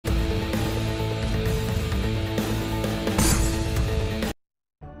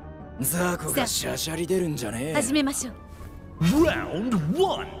ザーコがシャシャリ出るんじゃねえ。始めましょう。Round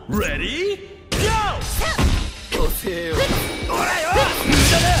 1 Ready Go 遅えよ。ほらよ無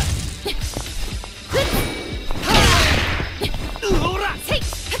駄だほら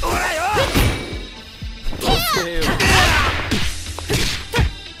ほらよ遅えよ。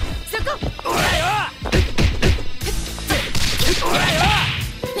そこほらよほらよ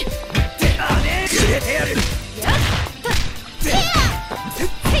あねくれてやる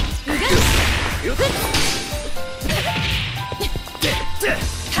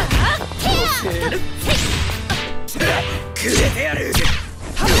くれてやる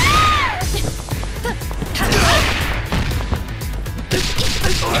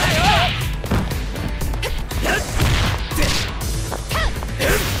ほらよ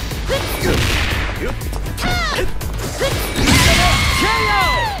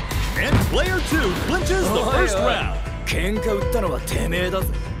And player 2 clinches the first round. 喧嘩売ったのはてめえだぜ。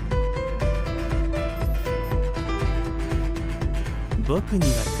僕には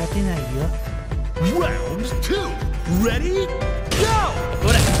勝てないよ。Round 2 Ready Go ほ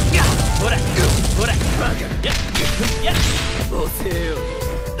らほらほらバカや遅えよ。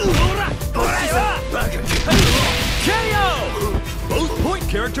ほらほらよバカ KO Both point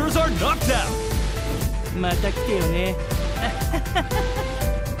characters are knocked out. また来てよね。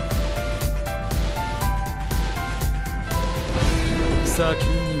先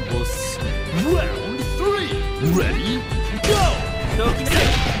にボス。 Round 3 Ready Go どきなさい。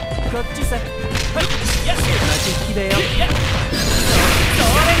こっちさ。はいや負け引きだよ。やそ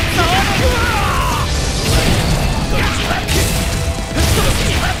れそ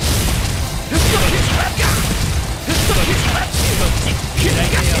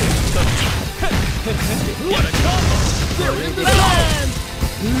What a combo! They're in the zone!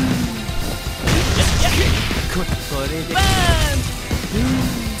 これで。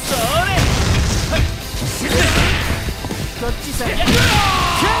それこっちさ。KO!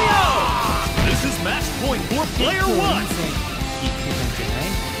 This is match point for player 1. 言ってたんじゃない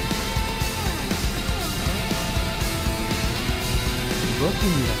僕に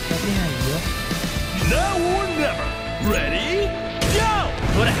は勝てないよ。Now or never. Ready? Go!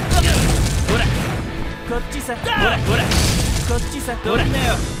 ほらほらこっちさ。ほらほらこっちさ。ほら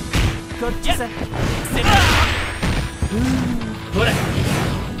こっちさ。ほら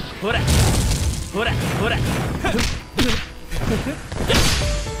ほらほらほら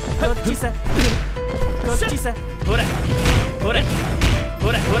こっちさこっちさ。ほらほら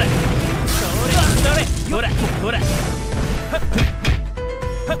ほらほらそれほらほら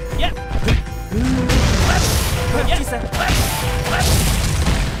やこっちさ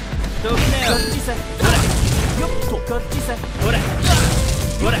どうねよこっちさ。ほらよっとこっちさ。ほら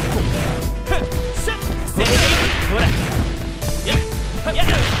ほらせほらやや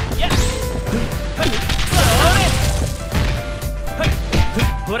や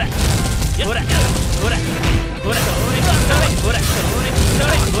それほらほらほらほらそれほら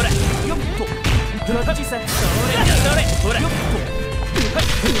ほらよっとこっちさ。それほらよっと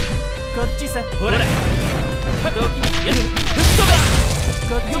こっちさ。ほらどきや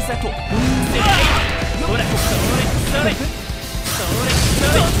こっちさ。ほらそれ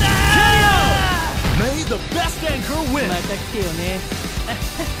May the best anchor win. また来てよね。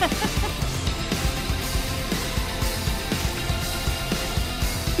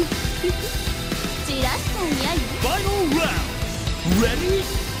散らしたんやよ。 Final round. Ready?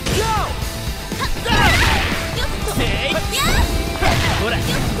 Go! よっとやほらダメ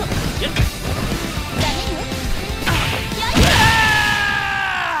よ。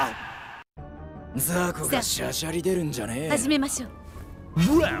ザーコがシャシャリ出るんじゃねえ。始めましょう。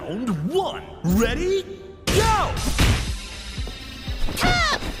 Round 1. Ready? Go!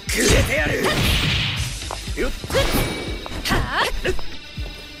 くれてやる。よっはあ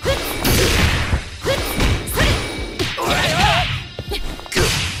おらよ。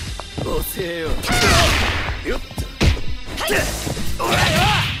遅えよ。よっおらよ。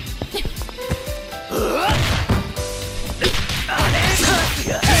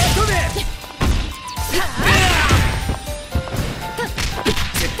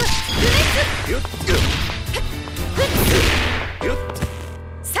よっよっ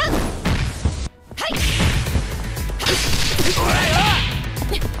さあはいおらよ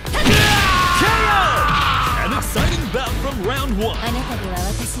KO! An exciting bout from round 1. あなたでは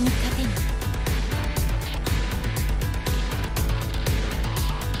私に勝てない。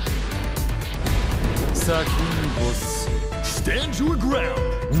先にボス。 Stand your ground.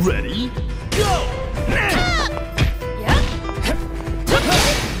 Ready? Go! やっ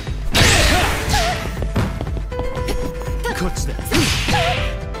こっちだ。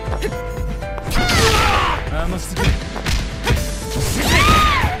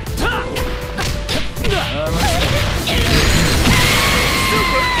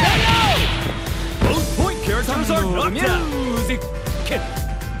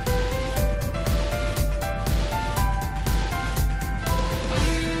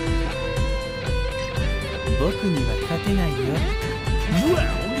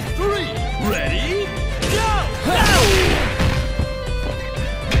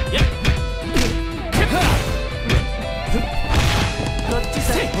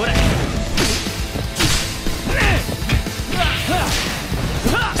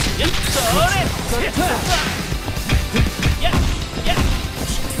やや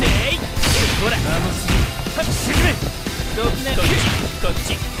せいほら沈めどきなこっ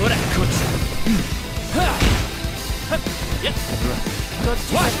ちほらこっちやこっ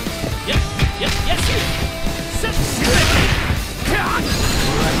ちやさっ沈め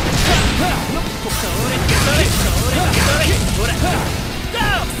それほらダ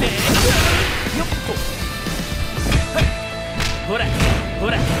ウンせいよっほら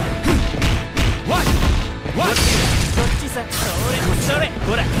わっこっちさそれ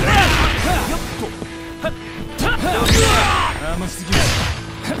ほらよっと甘すぎる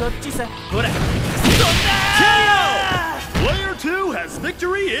こっちさほらそんな Player 2 has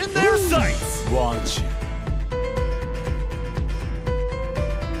victory in their sights. Watch it.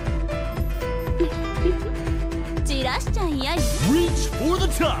 じらしちゃいやい Reach for the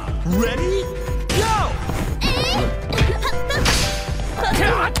top. Ready? Go!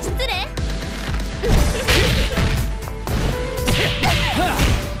 失礼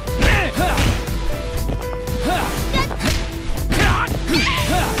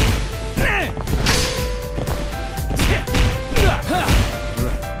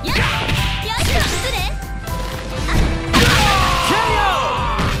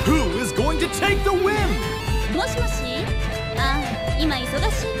もしもしあ、今忙しい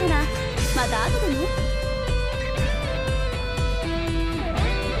からまた後でね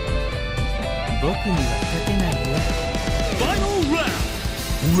僕には勝てないよ Final round.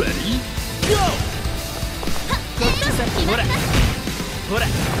 Ready? Go! こっちさほらこっ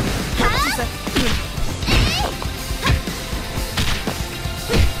ちさ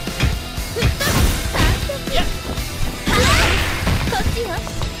やこっちよ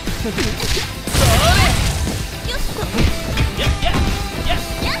それよっとや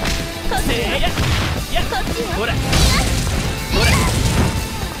こっちよやこっちよほらこ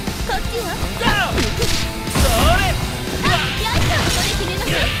っちよダウンそれよっとここで決めまし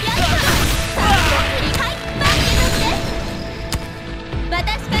ょうよっとさあはいバッケ乗って私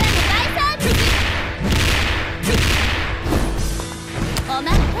からの大サービスお待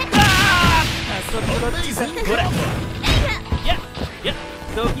ってあそこっちさほらや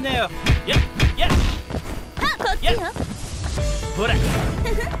どきなよやあ、こっちよほらそ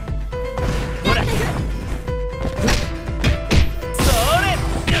れ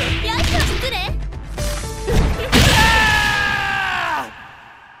よいしょ失礼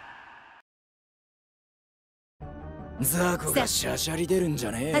ザコがシャシャリ出るんじ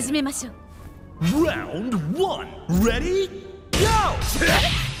ゃねえ。始めましょう Round 1. Ready? Go!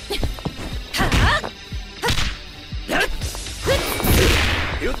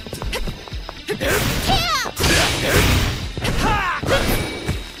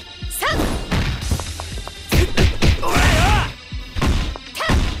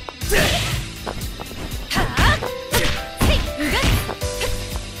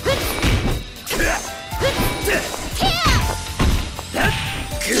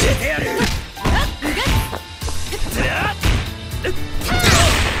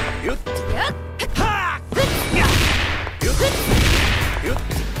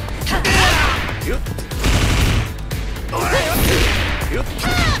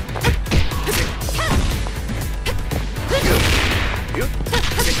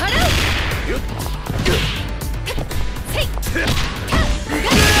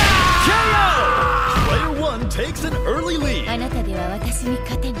 あなたでは私に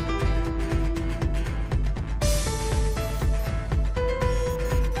勝てない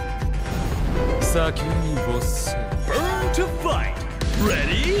先にボス Burn to fight.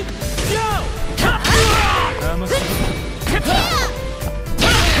 Ready? Go! 甘すぎる。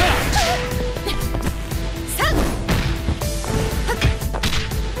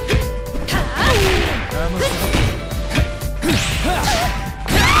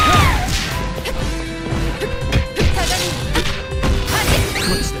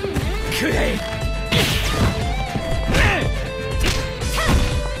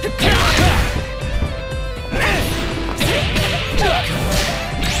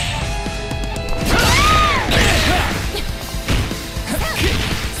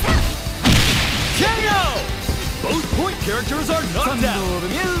Characters are knocked out.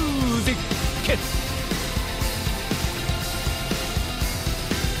 Music.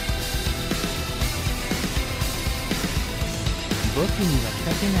 僕には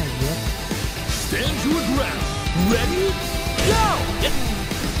勝てないよ Stand to a ground. Ready? Go!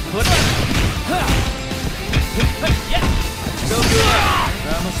 ほらどこ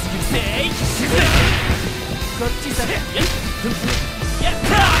甘すぎるせいこっちさよ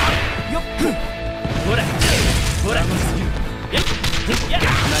っほら甘すぎる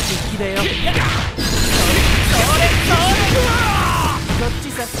マジ敵だよ。それこっ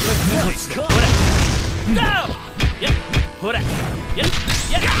ちさ。ほらほら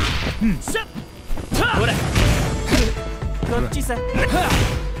ほらこっちさ。こっ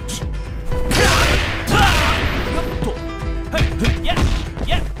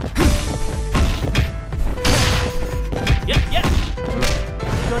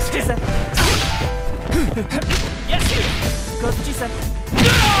ちさ。こっちさ。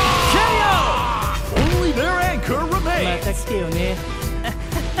Only their anchor ま remains. た来てよね。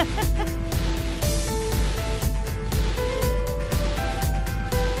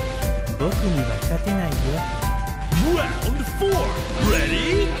僕には勝てないよ。Round 4.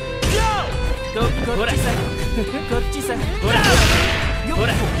 Ready? Go! こっちさ。こっちさ。ほらほ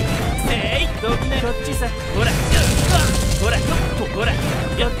らえいこっちさ。ほらほらほらこ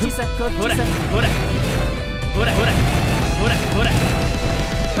っちさ。こっちさ。ほらほらほらほらほらほら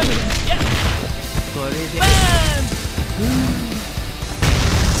これでバーン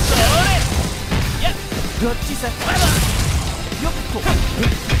それこっちさ。よっとそ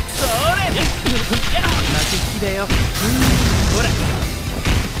れ負け気だよ。ほら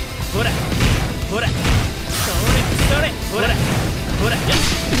ほらほらそれほらほらよし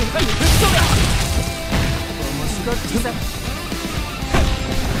こっちさ。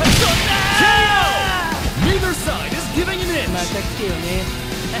Neither side is giving an inch. また来てよね。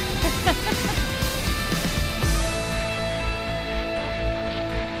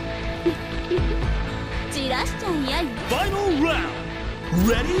散らしちゃいやよ。 Final round.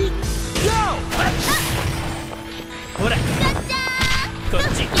 Ready? Go! ほらこっ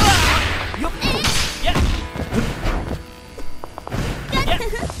ちよっや負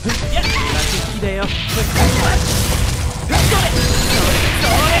け気だよ。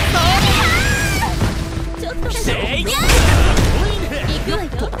ちょっとせいいくわよ。よっ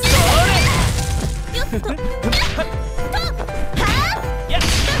とや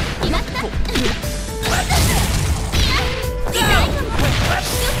決まった。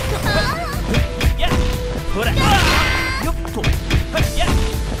やほらよっとや